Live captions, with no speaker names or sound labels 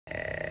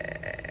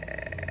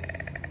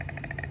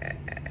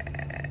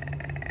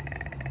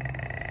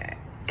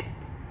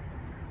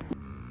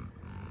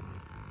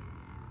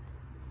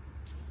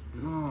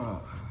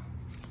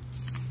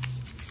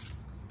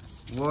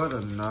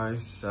What a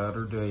nice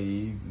Saturday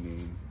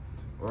evening.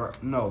 Or,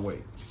 no,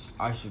 wait.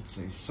 I should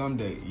say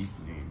Sunday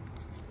evening.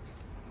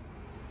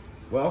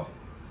 Well,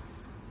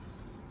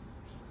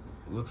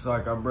 looks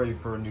like I'm ready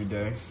for a new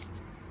day.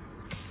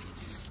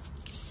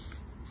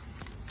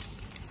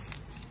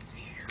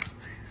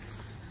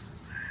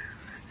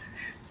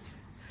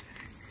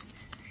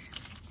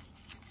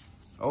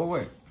 Oh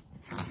wait,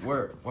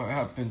 what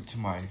happened to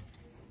my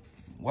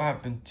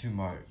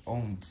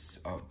own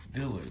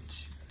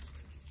village?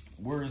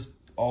 Where's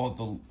all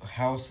the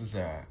houses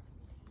at?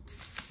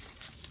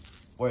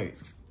 Wait,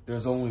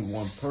 there's only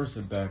one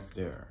person back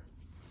there.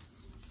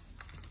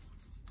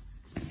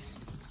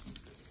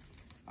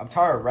 I'm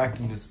tired of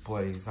wrecking this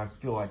place. I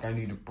feel like I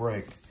need a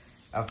break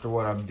after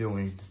what I'm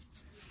doing.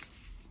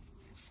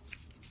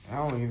 I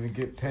don't even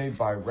get paid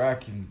by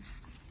wrecking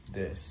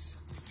this.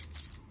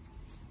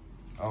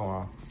 Oh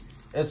well.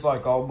 It's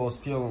like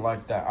almost feeling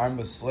like that I'm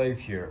a slave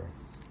here.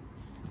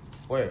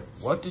 Wait,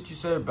 what did you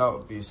say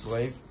about being a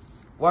slave?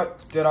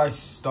 What did I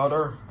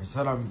stutter? I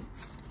said I'm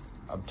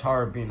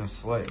tired of being a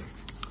slave.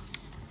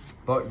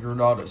 But you're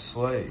not a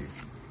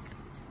slave.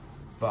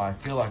 But I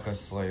feel like a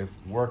slave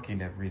working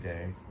every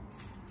day.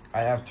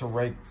 I have to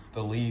rake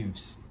the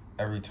leaves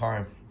every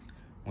time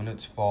when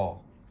it's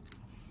fall.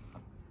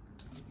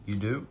 You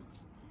do?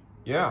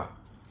 Yeah.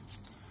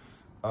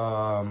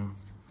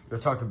 You're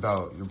talking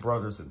about your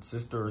brothers and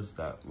sisters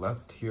that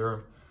left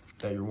here,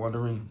 that you're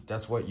wondering,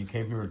 that's what you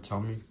came here to tell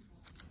me?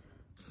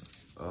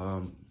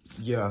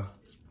 Yeah.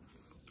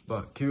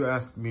 But can you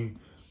ask me,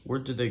 where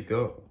did they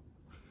go?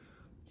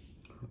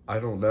 I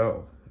don't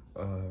know.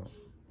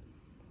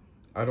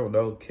 I don't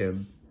know,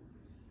 Kim.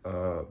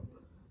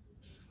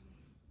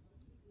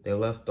 They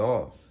left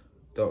off.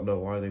 Don't know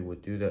why they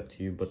would do that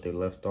to you, but they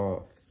left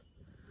off.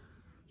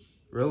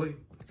 Really?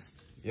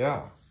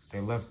 Yeah, they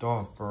left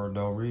off for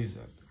no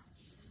reason.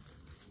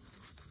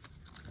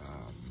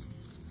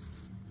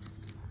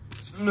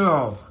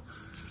 No,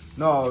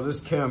 this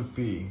can't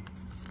be.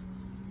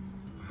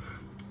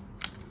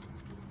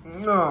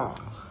 No,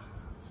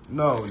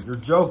 you're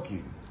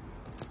joking.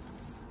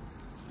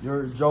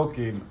 You're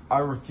joking. I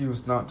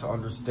refuse not to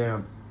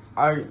understand.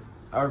 I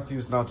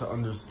refuse not to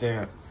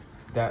understand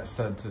that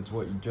sentence,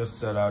 what you just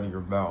said out of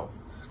your mouth.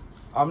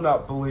 I'm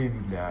not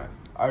believing that.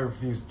 I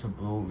refuse to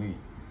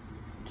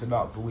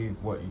not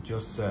believe what you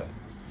just said.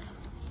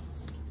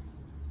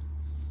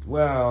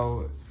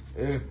 Well,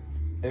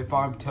 if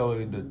I'm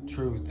telling the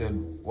truth,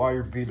 then why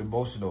you're being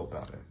emotional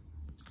about it?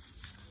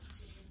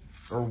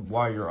 Or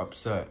why you're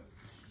upset?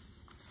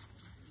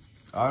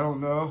 I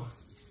don't know.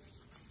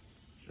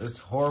 It's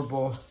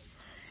horrible,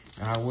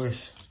 and I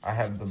wish I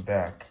had them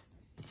back.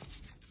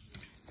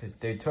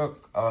 They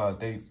took a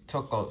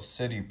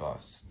city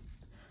bus.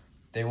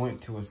 They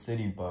went to a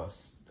city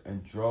bus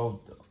and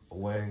drove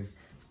away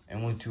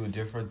and went to a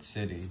different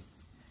city.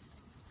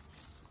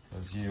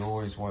 Because you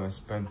always want to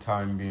spend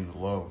time being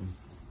alone.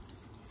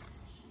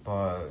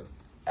 But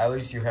at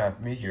least you have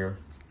me here.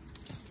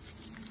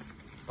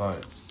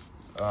 But,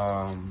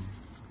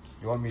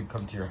 you want me to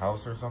come to your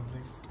house or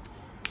something?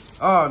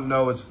 Oh,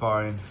 no, it's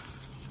fine.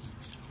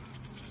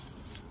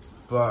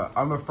 But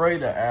I'm afraid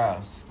to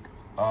ask,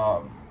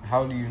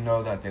 how do you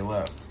know that they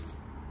left?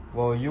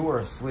 Well, you were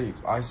asleep.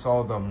 I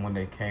saw them when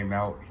they came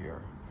out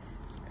here.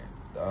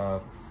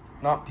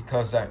 Not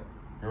because that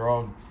your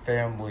own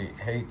family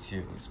hates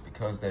you. It's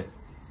because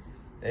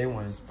they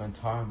want to spend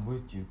time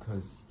with you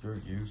because you're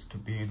used to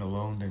being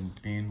alone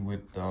and being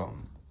with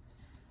them.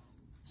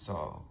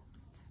 So,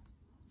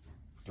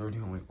 you're the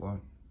only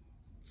one.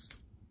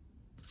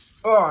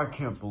 Oh, I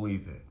can't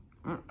believe it.